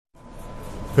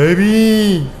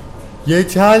ببین یه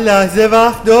چند لحظه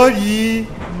وقت داری؟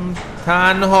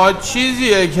 تنها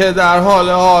چیزیه که در حال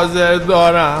حاضر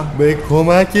دارم. به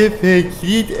کمک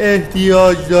فکریت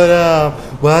احتیاج دارم،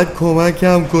 باید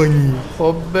کمکم کنی.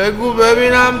 خب بگو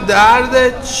ببینم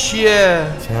دردت چیه؟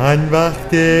 چند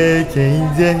وقته که این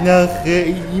ذهنم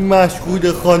خیلی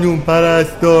مشغول خانوم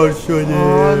پرستار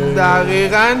شده.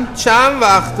 دقیقاً چند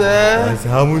وقته؟ از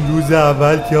همون روز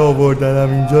اول که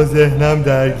آوردنم اینجا ذهنم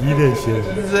درگیرشه.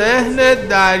 ذهنت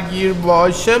درگیر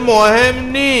باشه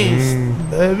مهم نیست.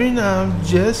 ببینم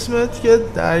جسمت که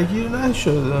درگیر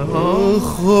نشده.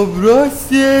 خب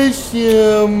راستش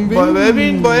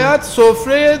ببین باید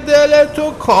سفره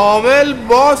دلتو کامل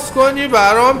باز کنی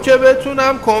برام که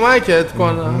بتونم کمکت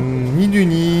کنم.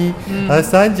 میدونی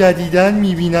اصلا جدیدن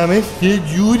میبینمش یه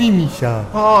جوری میشم.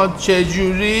 چه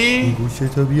جوری؟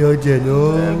 گوشتو بیا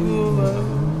جلو.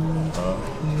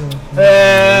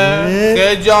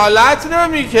 خجالت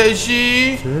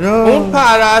نمیکشی؟ چرا؟ اون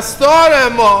پرستار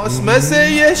ماست، مثل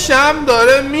یه شم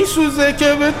داره میسوزه که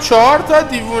به 4 تا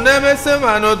دیوونه مثل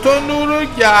من و تو نور و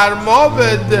گرما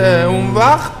بده. اون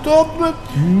وقت تو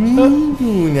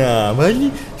میدونم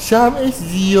ولی شمعش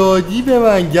زیادی به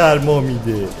من گرما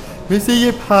میده، مثل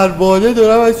یه پروانه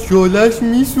دارم از شعله‌اش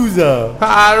میسوزم.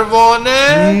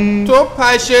 پروانه؟ تو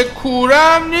پشه کوره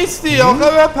هم نیستی؟ آخه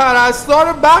به پرستار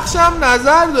بخشم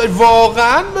نظر داری.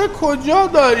 واقعا به کجا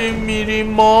داریم میریم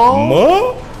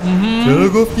ما؟ چرا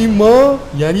گفتیم ما؟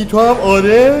 یعنی تو هم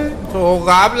آره؟ تو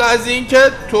قبل از اینکه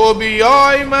تو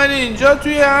بیای من اینجا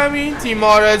توی همین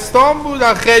تیمارستان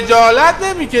بودم. خجالت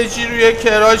نمیکشی روی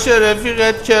کراش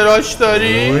رفیقت کراش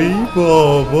داری؟ وای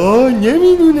بابا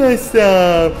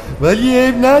نمیدونستم، ولی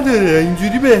عیب نداره،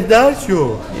 اینجوری بهتر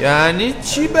شو. یعنی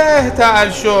چی بهتر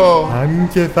شو؟ همین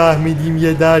که فهمیدیم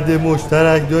یه درد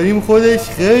مشترک داریم خودش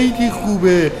خیلی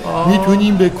خوبه.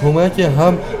 میتونیم به کمک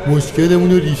هم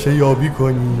مشکلمون رو ریشه یابی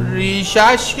کنیم.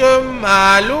 ریشش که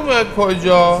معلومه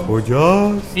کجاست؟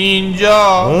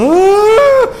 اینجا.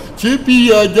 چه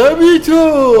بیادمی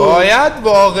تو. باید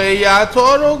واقعیت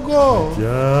ها رو گفت.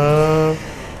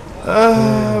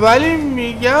 ولی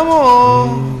میگم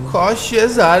کاش یه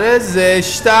ذره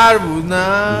زشتر بود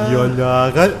نه؟ یا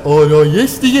لااقل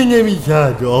آرایش دیگه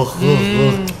نمیکرد. آخ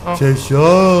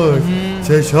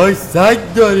چشاش سگ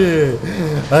داره،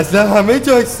 اصلا همه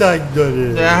جاش سگ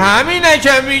داره. همینه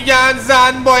که میگن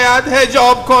زن باید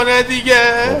حجاب کنه دیگه.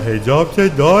 حجاب که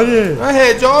داره.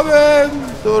 حجاب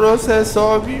درست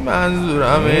حسابی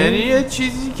منظورم، یعنی یه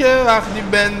چیزی که وقتی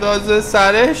بندازه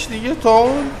سرش دیگه تا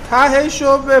اون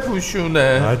تهشو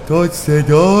بپوشونه. حتی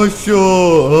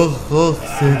صداشو. آخ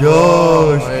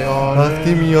صداش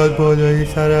وقتی میاد بالای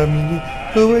سرم میگه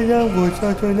تو بدم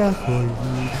گوشتو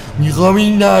نخوردی، میخوام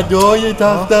این ندای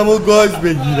تختم و گاز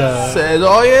بگیرم.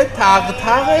 صدای تق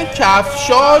تق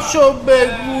کفشاشو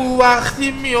بگو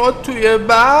وقتی میاد توی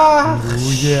بخش.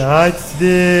 روی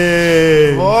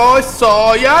عطره وای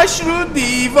سایش رو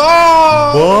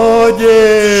دیوار.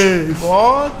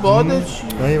 بادش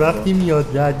چی؟ وقتی میاد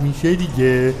رد میشه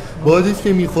دیگه، بادش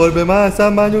که میخور به من اصلا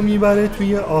منو میبره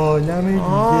توی عالم دیگه.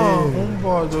 اون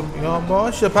بادو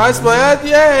باشه. پس باید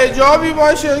یه حجابی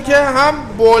باشه که هم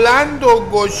بلند و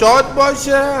گشاد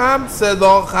باشه، هم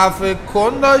صدا خفه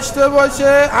کن داشته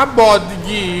باشه، هم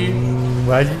بادگیر.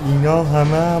 ولی اینا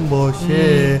هم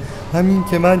باشه. همین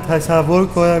که من تصور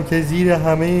کنم که زیر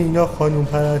همه اینا خانوم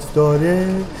پرستاره،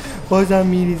 بازم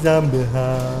میریزم به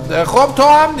هم. خب تو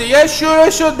هم دیگه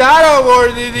شورشو در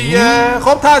آوردی دیگه.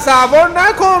 خب تصور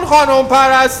نکن خانوم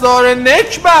پرستاره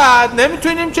نکبت،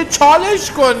 نمیتونیم که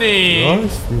چالش کنیم.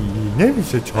 راست میگی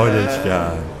نمیشه چالش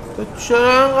کرد. تو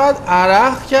چرا انقدر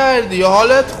عرق کردی؟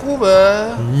 حالت خوبه؟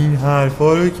 این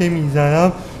حرفا رو که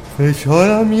میزنم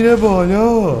فشارم میره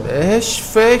بالا. بهش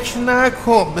فکر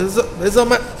نکن. بذار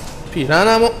من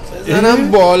پیرنمو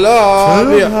بزنم بالا.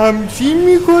 چرا همچین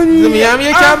میکنی؟ میگم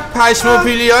یکم پشم و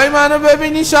پیلیای منو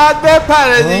ببینی شاید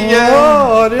بپره دیگه.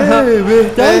 آره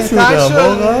بهتر شدم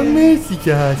واقعا. مرسی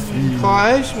که هستی.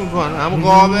 خواهش میکنم،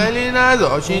 قابلی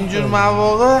نداشت. اینجور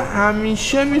مواقع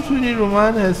همیشه میتونی رو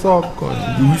من حساب کنی.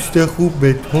 دوست خوب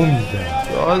به تو میدم.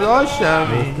 داداشم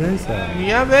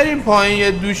میگم بریم پایین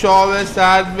یه دوش آب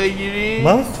سرد بگیریم.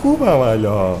 من خوبم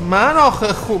الان. من آخه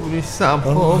خوب نیستم.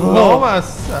 خب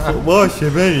هستم. باشه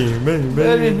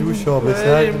بریم دوش آب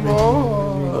سرد بگیریم.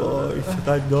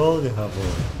 چقدر داغ هوا.